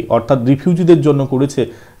স্বার্থে অর্থাৎ রিফিউজিদের জন্য করেছে,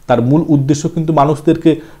 তার মূল উদ্দেশ্য কিন্তু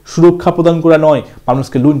মানুষদেরকে সুরক্ষা প্রদান করা নয়,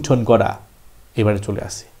 মানুষকে লুণ্ঠন করা। এবারে চলে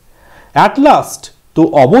আসে অ্যাট লাস্ট, তো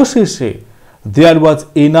অবশেষে দেয়ার was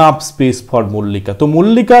enough space for Mallika. তো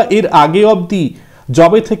মল্লিকা এর আগে অবধি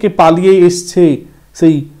জবে থেকে পালিয়ে এসছে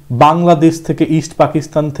সেই বাংলাদেশ থেকে, ইস্ট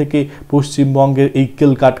পাকিস্তান থেকে পশ্চিমবঙ্গের এই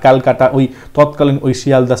ক্যালকাটা ওই তৎকালীন ওই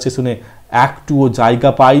শিয়ালদা স্টেশনে একটুও জায়গা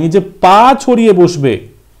পায়নি যে পা ছড়িয়ে বসবে।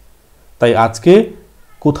 তাই আজকে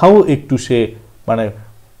কোথাও একটু সে মানে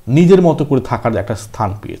নিজের মতো করে থাকার একটা স্থান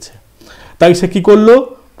পেয়েছে। তাই সে কি করলো,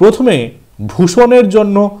 প্রথমে ভূষণের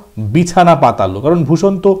জন্য বিছানা পাতালো, কারণ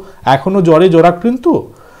ভূষণ তো এখনো জ্বরে জরাক্রান্ত,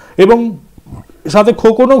 এবং সাথে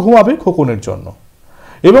খোকনও ঘুমাবে খোকনের জন্য।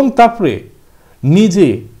 এবং তারপরে নিজে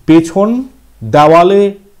পেছন দেওয়ালে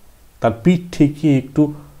তার পিঠ ঠেকিয়ে একটু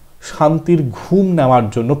শান্তির ঘুম নেওয়ার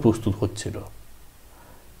জন্য প্রস্তুত হচ্ছিল।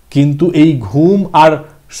 কিন্তু এই ঘুম আর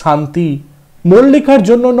শান্তি মল্লিকার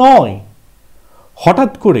জন্য নয়।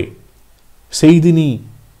 হঠাৎ করে সেই দিনই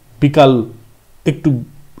বিকাল একটু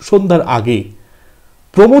সন্ধ্যার আগে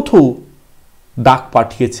প্রমথ ডাক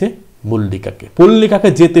পাঠিয়েছে মল্লিকাকে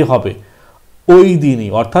যেতে হবে ওই দিনই,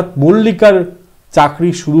 অর্থাৎ মল্লিকার চাকরি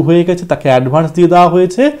শুরু হয়ে গেছে, তাকে অ্যাডভান্স দিয়ে দেওয়া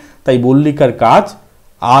হয়েছে, তাই মল্লিকার কাজ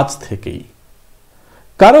আজ থেকেই।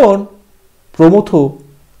 কারণ প্রমথ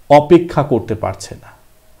অপেক্ষা করতে পারছে না।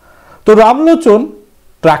 তো রামলোচন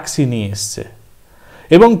ট্যাক্সি নিয়ে এসছে,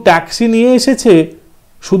 এবং ট্যাক্সি নিয়ে এসেছে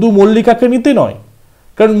শুধু মল্লিকাকে নিতে নয়,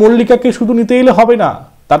 কারণ মল্লিকাকে শুধু নিতে এলে হবে না,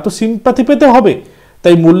 তার তো সিম্পাথি পেতে হবে।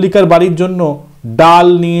 তাই মল্লিকার বাড়ির জন্য ডাল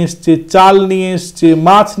নিয়ে এসছে, চাল নিয়ে এসছে,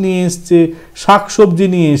 মাছ নিয়ে এসছে, শাকসবজি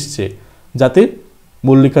নিয়ে এসছে, যাতে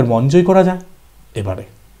মল্লিকার মন জয় করা যায়। এবারে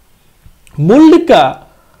মল্লিকা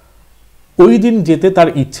ওই দিন যেতে তার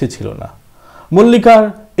ইচ্ছে ছিল না, মল্লিকার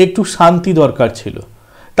একটু শান্তি দরকার ছিল।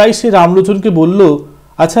 তাই সে রামলোচনকে বলল,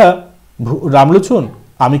 আচ্ছা রামলোচন,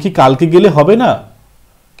 আমি কি কালকে গেলে হবে না?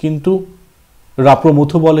 কিন্তু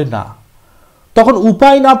প্রমথ বলে না। তখন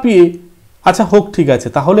উপায় না পেয়ে, আচ্ছা হোক ঠিক আছে,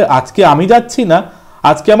 তাহলে আজকে আমি যাচ্ছি না,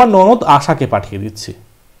 আজকে আমার ননদ আশাকে পাঠিয়ে দিচ্ছি।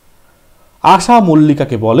 আশা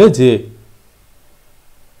মল্লিকাকে বলে যে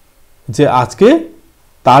আজকে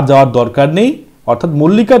তার যাওয়ার দরকার নেই, অর্থাৎ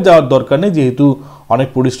মল্লিকার যাওয়ার দরকার নেই, যেহেতু অনেক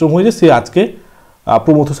পরিশ্রম হয়েছে, সে আজকে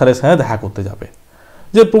প্রমথ স্যারের সাথে দেখা করতে যাবে,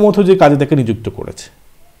 যে প্রমথ যে কাজে তাকে নিযুক্ত করেছে।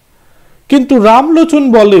 কিন্তু রামলোচন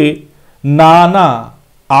বলে, না না,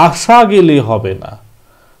 আশা গেলে হবে না।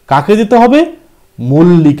 কাকে যেতে হবে?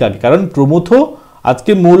 মল্লিকাকে, কারণ প্রমথ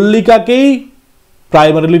আজকে মল্লিকাকেই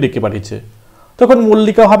প্রাইমারিলি ডেকে পাঠিয়েছে। তখন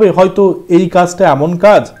মল্লিকা ভাবে হয়তো এই কাজটা এমন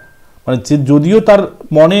কাজ, মানে যে যদিও তার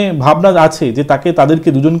মনে ভাবনা আছে যে তাদেরকে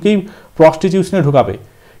দুজনকেই প্রস্টিটিউশনে ঢোকাবে,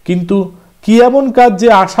 কিন্তু কি এমন কাজ যে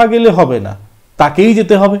আশা গেলে হবে না, তাকেই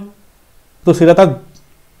যেতে হবে। তো সেটা তার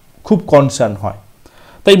খুব কনসার্ন হয়।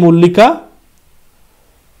 তাই মল্লিকা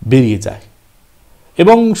বেরিয়ে যায়,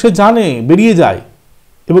 এবং সে জানে বেরিয়ে যায়,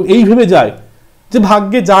 এবং এই ভেবে যায় যে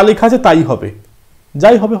ভাগ্যে যা লেখা আছে তাই হবে,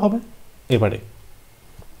 যাই হবে হবে। এবারে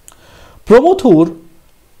প্রমথুর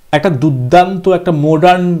একটা দুর্দান্ত একটা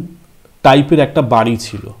মডার্ন টাইপের একটা বাড়ি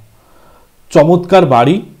ছিল, চমৎকার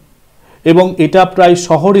বাড়ি, এবং এটা প্রায়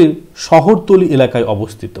শহরতলি এলাকায়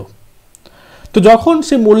অবস্থিত। তো যখন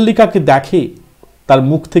সে মল্লিকাকে দেখে, তার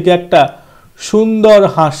মুখ থেকে একটা সুন্দর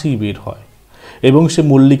হাসি বের হয়, এবং সে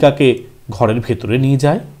মল্লিকাকে ঘরের ভেতরে নিয়ে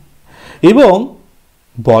যায় এবং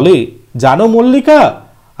বলে, জানো মল্লিকা,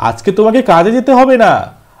 আজকে তোমাকে কাজে যেতে হবে না,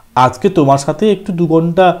 আজকে তোমার সাথে একটু 2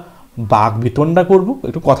 ঘন্টা বাক বিতণ্ডা করবো,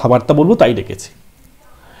 একটু কথাবার্তা বলবো, তাই ডেকেছি।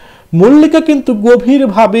 মল্লিকা কিন্তু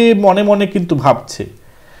গভীরভাবে মনে মনে কিন্তু ভাবছে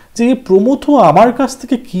যে প্রমথ আমার কাছ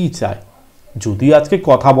থেকে কি চায়। যদি আজকে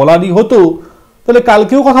কথা বলারই হতো তাহলে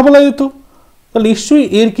কালকেও কথা বলা যেত, তাহলে নিশ্চয়ই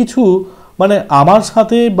এর কিছু মানে আমার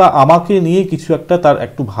সাথে বা আমাকে নিয়ে কিছু একটা তার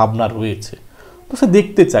একটু ভাবনা রয়েছে। তো সে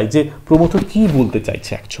দেখতে চাই যে প্রমথ কি বলতে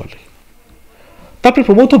চাইছে অ্যাকচুয়ালি। তারপরে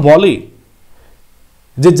প্রমথ বলে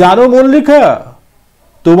যে, জানো মল্লিকা,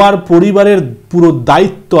 তোমার পরিবারের পুরো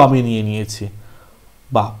দায়িত্ব আমি নিয়ে নিয়েছি।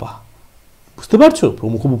 বাবা, বুঝতে পারছো?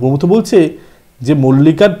 প্রমথ বলছে যে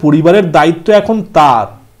মল্লিকার পরিবারের দায়িত্ব এখন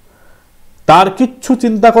তার কিচ্ছু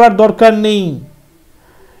চিন্তা করার দরকার নেই,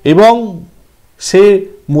 এবং সে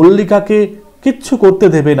মল্লিকাকে কিচ্ছু করতে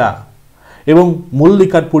দেবে না, এবং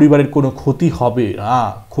মল্লিকার পরিবারের কোনো ক্ষতি হবে না,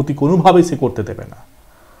 ক্ষতি কোনোভাবে সে করতে দেবে না।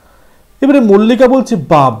 এবারে মল্লিকা বলছে,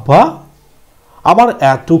 বাবা, আমার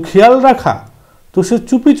এত খেয়াল রাখা। তো সে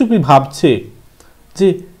চুপি চুপি ভাবছে যে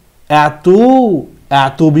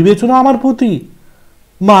এত বিবেচনা আমার প্রতি,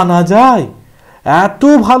 মানা যায়? এত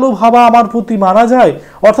ভালো ভাবা আমার প্রতি মারা যায়।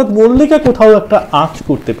 অর্থাৎ মল্লিকা কোথাও একটা আঁচ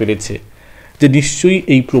করতে পেরেছে যে নিশ্চয়ই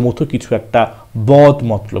এই প্রমথ কিছু একটা বদ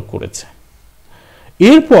মতলব করেছে।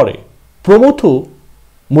 এরপরে প্রমথ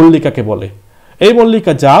মল্লিকাকে বলে, এই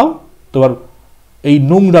মল্লিকা যাও, তোমার এই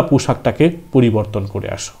নোংরা পোশাকটাকে পরিবর্তন করে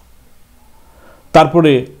আসো।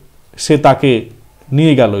 তারপরে সে তাকে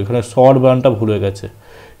নিয়ে গেল, এখানে শর্ট বানানটা ভুল হয়ে গেছে,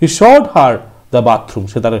 হি শর্ট হার দ্য বাথরুম,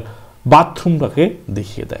 সে তার বাথরুমটাকে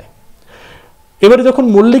দেখিয়ে দেয়। এবারে যখন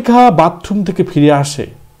মল্লিকা বাথরুম থেকে ফিরে আসে,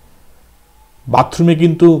 বাথরুমে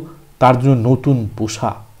কিন্তু তার জন্য নতুন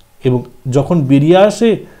পোশাক, এবং যখন বেরিয়ে আসে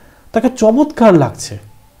তাকে চমৎকার লাগছে।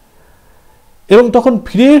 এবং তখন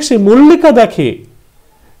ফিরে এসে মল্লিকা দেখে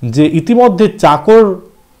যে ইতিমধ্যে চাকর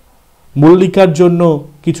মল্লিকার জন্য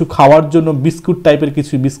কিছু খাওয়ার জন্য বিস্কিট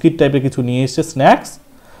টাইপের কিছু নিয়ে এসছে, স্ন্যাক্স,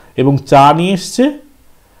 এবং চা নিয়ে এসছে।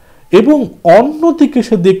 এবং অন্যদিকে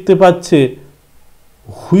সে দেখতে পাচ্ছে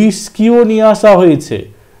হুইস্কিও নিয়ে আসা হয়েছে,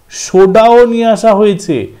 সোডাও নিয়ে আসা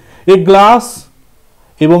হয়েছে, এ গ্লাস,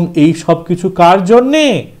 এবং এই সব কিছু কার জন্যে?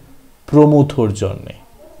 প্রমথর জন্যে।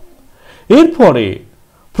 এরপরে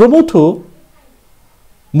প্রমথ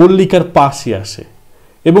মল্লিকার পাশে আসে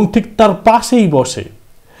এবং ঠিক তার পাশেই বসে,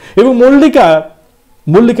 এবং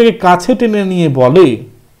মল্লিকাকে কাছে টেনে নিয়ে বলে,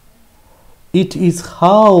 it is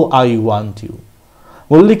how I want you.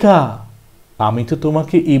 Mallika, আমি তো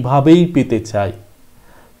তোমাকে এভাবেই পেতে চাই।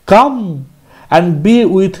 কাম and B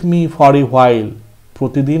with me for a while,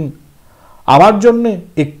 প্রতিদিন আমার জন্য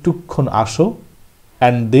একটুক্ষণ আসো,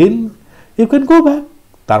 and then you can go back,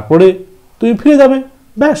 তারপরে তুমি ফিরে যাবে,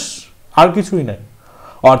 ব্যাস, আর কিছুই নাই।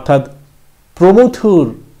 অর্থাৎ প্রমথর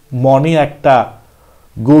মনে একটা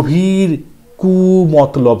গভীর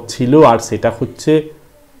কুমতলব ছিল, আর সেটা হচ্ছে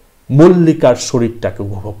মল্লিকার শরীরটাকে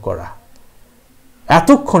উপভোগ করা।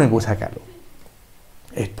 এতক্ষণে বোঝা গেল।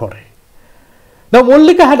 এরপরে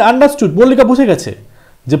মল্লিকা হ্যাড আন্ডারস্টুড, মল্লিকা বুঝে গেছে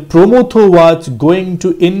যে Pramatha was going to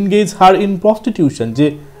engage her in prostitution, যে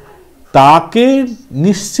তাকে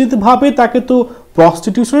নিশ্চিতভাবে তাকে তো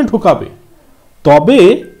প্রস্টিটিউশনে ঢোকাবে। তবে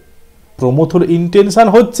প্রমথর ইন্টেনশন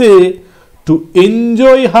হচ্ছে টু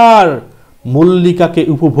এনজয় হার, মল্লিকাকে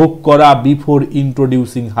উপভোগ করা, before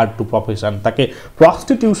introducing her to profession, তাকে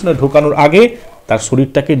প্রস্টিটিউশনে ঢোকানোর আগে তার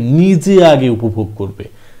শরীরটাকে নিজে আগে উপভোগ করবে।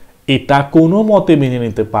 এটা কোনো মতে মেনে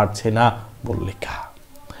নিতে পারছে না Mallika.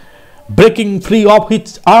 Breaking free of his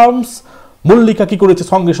arms, Mallika কি করেছে?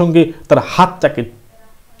 সঙ্গে সঙ্গে তার হাতটাকে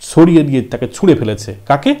ছড়িয়ে দিয়ে তাকে ছুঁড়ে ফেলেছে।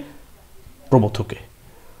 কাকে? প্রমথকে।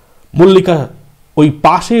 মল্লিকা ওই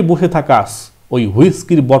পাশে বসে থাকা ওই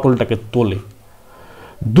হুইস্কির বটলটাকে তোলে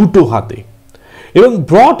দুটো হাতে এবং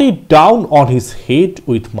ব্রট it down on his head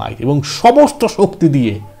with মাইট, এবং সমস্ত শক্তি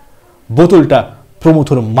দিয়ে বোতলটা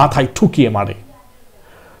প্রমথর মাথায় ঠুকিয়ে মারে।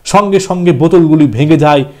 সঙ্গে সঙ্গে বোতলগুলি ভেঙে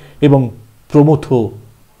যায় এবং প্রমথ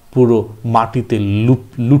পুরো মাটিতে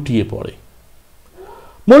লুটিয়ে পড়ে।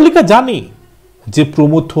 মল্লিকা জানে যে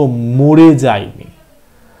প্রমথ মরে যায়নি,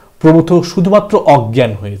 প্রমথ শুধুমাত্র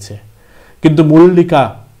অজ্ঞান হয়েছে। কিন্তু মল্লিকা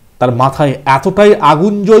তার মাথায় এতটাই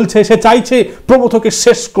আগুন জ্বলছে, সে চাইছে প্রমথকে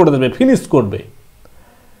শেষ করে দেবে, ফিনিশ করবে।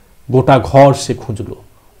 গোটা ঘর সে খুঁজল,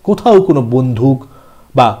 কোথাও কোনো বন্দুক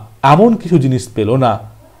বা এমন কিছু জিনিস পেল না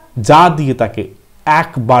যা দিয়ে তাকে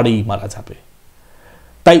একবারেই মারা যাবে।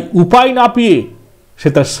 তাই উপায় না পেয়ে সে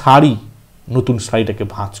তার নতুন শাড়িটাকে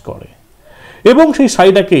ভাঁজ করে এবং সেই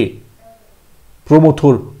শাড়িটাকে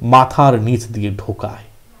প্রমথর মাথার নিচ দিয়ে ঢোকায়,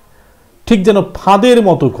 ঠিক যেন ফাঁদের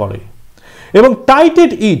মতো করে, এবং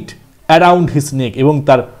টাইটেড ইট অ্যারাউন্ড হিজ নেক, এবং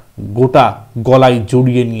তার গোটা গলায়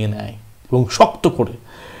জড়িয়ে নিয়ে নেয় এবং শক্ত করে,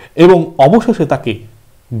 এবং অবশেষে তাকে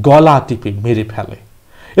গলা টিপে মেরে ফেলে।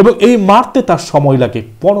 এবং এই মারতে তার সময় লাগে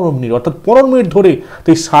 15 মিনিট, অর্থাৎ 15 মিনিট ধরে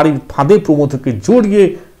সেই শাড়ির ফাঁদে প্রমথকে জড়িয়ে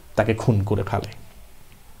তাকে খুন করে ফেলে।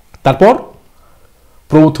 তারপর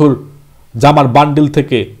প্রমথর জামার বান্ডেল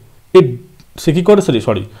থেকে সে কি করে,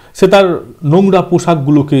 সে তার নোংরা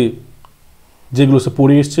পোশাকগুলোকে, যেগুলো সে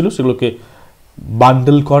পরে এসেছিল, সেগুলোকে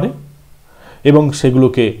বান্ডেল করে এবং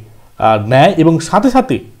সেগুলোকে নেয়, এবং সাথে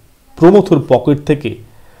সাথে প্রমথর পকেট থেকে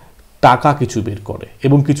টাকা কিছু বের করে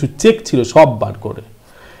এবং কিছু চেক ছিল সব বার করে,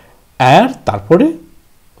 আর তারপরে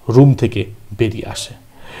রুম থেকে বেরিয়ে আসে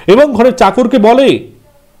এবং ঘরের চাকরকে বলে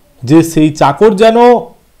যে সেই চাকর যেন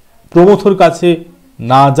প্রমথর কাছে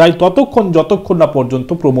না যায় যতক্ষণ না পর্যন্ত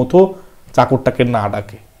প্রমথ চাকরটাকে না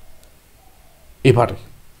ডাকে। এবারে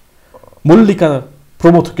মল্লিকা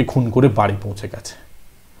প্রমথকে খুন করে বাড়ি পৌঁছে গেছে।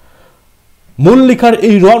 মল্লিকার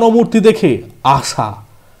এই রণমূর্তি দেখে আশা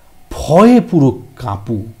ভয়ে পুরো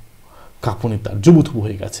কাঁপুনি তার জুবুথুবু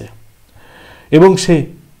হয়ে গেছে, এবং সে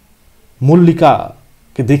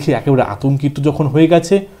মল্লিকাকে দেখে একেবারে আতঙ্কিত যখন হয়ে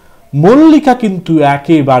গেছে। মল্লিকা কিন্তু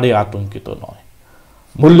একেবারে আতঙ্কিত নয়।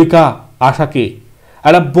 মল্লিকা আশাকে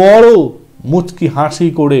একটা বড় মুচকি হাসি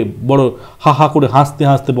করে, বড় হা হা করে হাসতে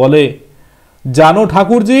হাসতে বলে, জানো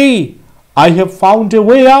Thakurji, I have found a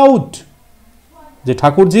way out. যে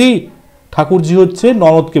ঠাকুরজি হচ্ছে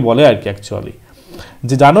ননদকে বলে আর কি অ্যাকচুয়ালি,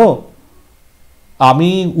 যে জানো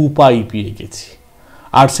আমি উপায় পেয়ে গেছি।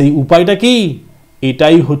 আর সেই উপায়টা কি?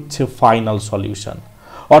 এটাই হচ্ছে ফাইনাল সলিউশন।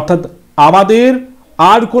 অর্থাৎ আমাদের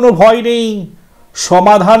আর কোনো ভয় নেই,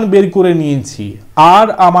 সমাধান বের করে নিয়েছি, আর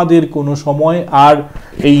আমাদের কোনো সময় আর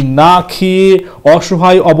এই না খেয়ে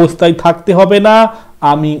অসহায় অবস্থায় থাকতে হবে না,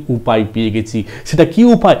 আমি উপায় পেয়ে গেছি। সেটা কি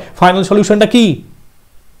উপায়? ফাইনাল সলিউশনটা কি?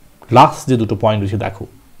 লাস্ট যে দুটো পয়েন্ট রয়েছে দেখো।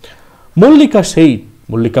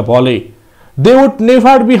 মল্লিকা বলে, they would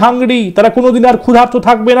never be hungry, তারা কোনোদিন আর ক্ষুধার্ত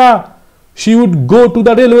থাকবে না। She would go to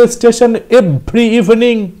the railway station every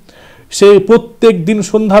evening, সে প্রত্যেক দিন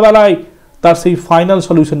সন্ধ্যাবেলায়, তার সেই ফাইনাল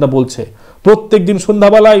সলিউশনটা বলছে, প্রত্যেক দিন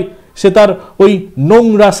সন্ধ্যাবেলায় সে তার ওই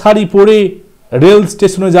নোংরা শাড়ি পরে রেল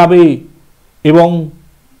স্টেশনে যাবে, এবং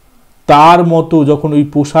তার মতো যখন ওই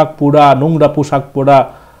পোশাক পরা, নোংরা পোশাক পরা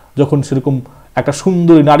যখন সেরকম একটা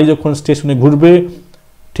সুন্দরী নারী যখন স্টেশনে ঘুরবে,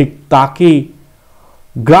 ঠিক তাকে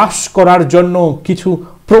গ্রাস করার জন্য কিছু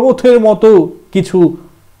প্রমথের মতো কিছু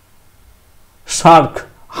শার্ক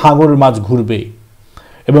হাঙর মাছ ঘুরবে,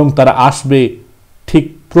 এবং তারা আসবে ঠিক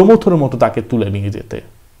প্রমথের মতো তাকে তুলে নিয়ে যেতে।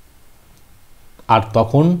 আর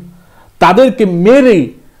তখন তাদেরকে মেরে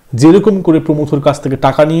যেরকম করে প্রমথের কাছ থেকে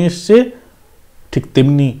টাকা নিয়ে এসছে, ঠিক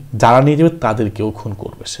তেমনি যারা নিয়ে যাবে তাদেরকেও খুন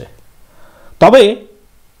করবে সে। তবে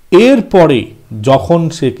এরপরে যখন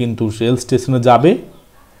সে কিন্তু রেল স্টেশনে যাবে,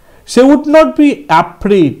 সে উড নট বি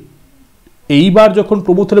অ্যাফ্রেড। এইবার যখন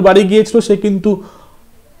প্রমথের বাড়ি গিয়েছিল, সে কিন্তু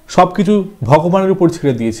সবকিছু ভগবানের উপর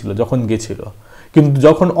ছেড়ে দিয়েছিল যখন গেছিল, কিন্তু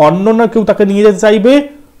যখন অন্য না কেউ তাকে নিয়ে যেতে চাইবে,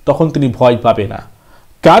 তখন তিনি ভয় পাবে না।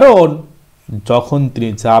 কারণ যখন তিনি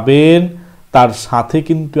যাবেন, তার সাথে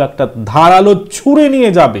কিন্তু একটা ধারালো ছুরি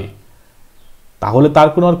নিয়ে যাবে। তাহলে তার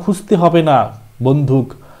কোনো আর খুঁজতে হবে না বন্দুক,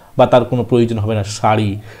 বা তার কোনো প্রয়োজন হবে না শাড়ি,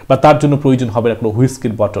 বা তার জন্য প্রয়োজন হবে না কোনো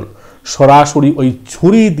হুইস্কির বটল। সরাসরি ওই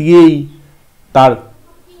ছুরি দিয়েই তার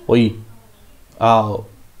ওই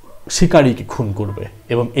শিকারীকে খুন করবে,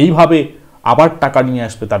 এবং এইভাবে আবার টাকা নিয়ে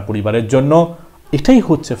আসবে তার পরিবারের জন্য। এটাই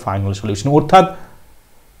হচ্ছে ফাইনাল সলিউশন। অর্থাৎ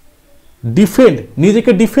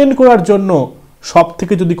নিজেকে ডিফেন্ড করার জন্য সব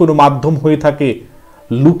থেকে যদি কোনো মাধ্যম হয়ে থাকে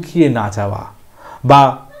লুকিয়ে না যাওয়া বা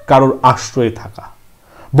কারোর আশ্রয়ে থাকা,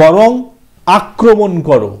 বরং আক্রমণ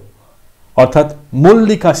করো। অর্থাৎ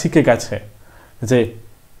মল্লিকা শিখে গেছে যে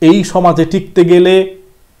এই সমাজে টিকতে গেলে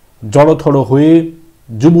জড়থড় হয়ে,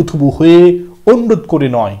 জুবুথুবু হয়ে, অনুরোধ করে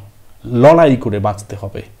নয়, লড়াই করে বাঁচতে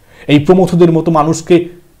হবে। এই প্রমথদের মতো মানুষকে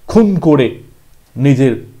খুন করে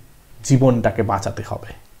নিজের জীবনটাকে বাঁচাতে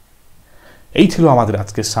হবে। এই ছিল আমাদের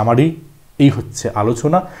আজকের সামারি, এই হচ্ছে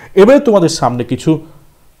আলোচনা। এবারে তোমাদের সামনে কিছু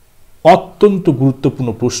অত্যন্ত গুরুত্বপূর্ণ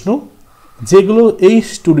প্রশ্ন, যেগুলো এই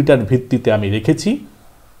স্টোরিটার ভিত্তিতে আমি রেখেছি।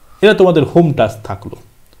 এটা তোমাদের হোম টাস্ক থাকলো।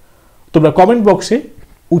 তোমরা কমেন্ট বক্সে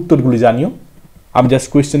উত্তরগুলি জানিও। আমি জাস্ট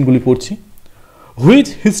কোয়েশ্চেনগুলি পড়ছি। Which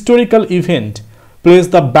historical event place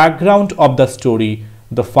the background of the story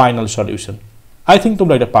the final solution? I think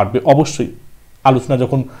তোমরা এটা পারবে, অবশ্যই। আলোচনা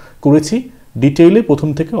যখন করেছি ডিটেইলে প্রথম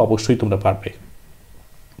থেকে, অবশ্যই তোমরা পারবে।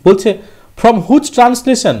 বলছে, from which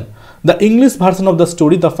translation the English version of the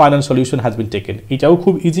story the final solution has been taken? এটাও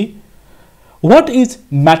খুব easy. What is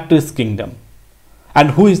mattress kingdom and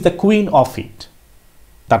who is the queen of it?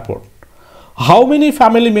 তারপর, how many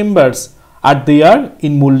family members are there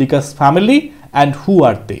in Mollika's family and who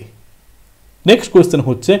are they? Next question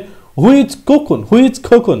হচ্ছে, who is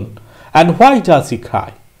Kokon and why does he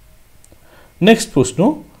cry? Next প্রশ্ন,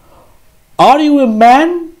 are you a man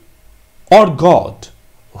or God?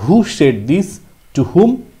 Who said this to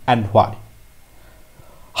whom and why?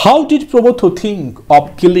 How did Prabodho think of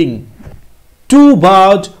killing two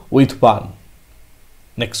birds with one?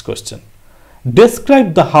 Next question, describe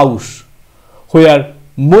the house where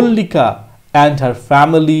Mollika and her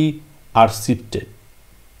family are seated.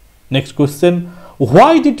 Next question,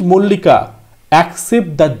 why did Mollika accept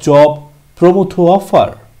the job Prabodho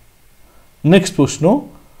offered? Next প্রশ্ন,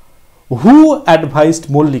 who advised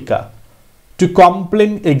Mollika to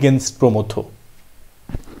complain against Prabodho?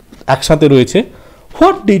 একসাথে রয়েছে,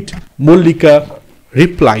 what did Mollika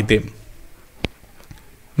reply them?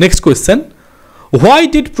 Next question, why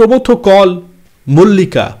did Prabodho call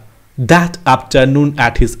Mollika that afternoon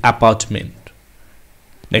at his apartment?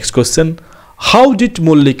 Next question, how did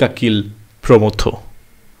Mollika kill Prabodho?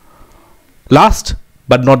 Last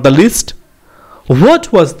but not the least, what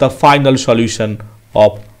was the final solution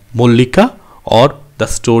of Mollika, or the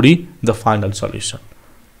story the final solution?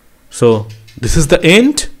 So this is the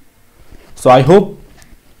end. So I hope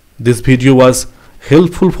this video was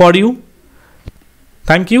helpful for you.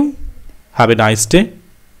 Thank you. Have a nice day.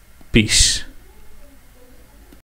 Peace.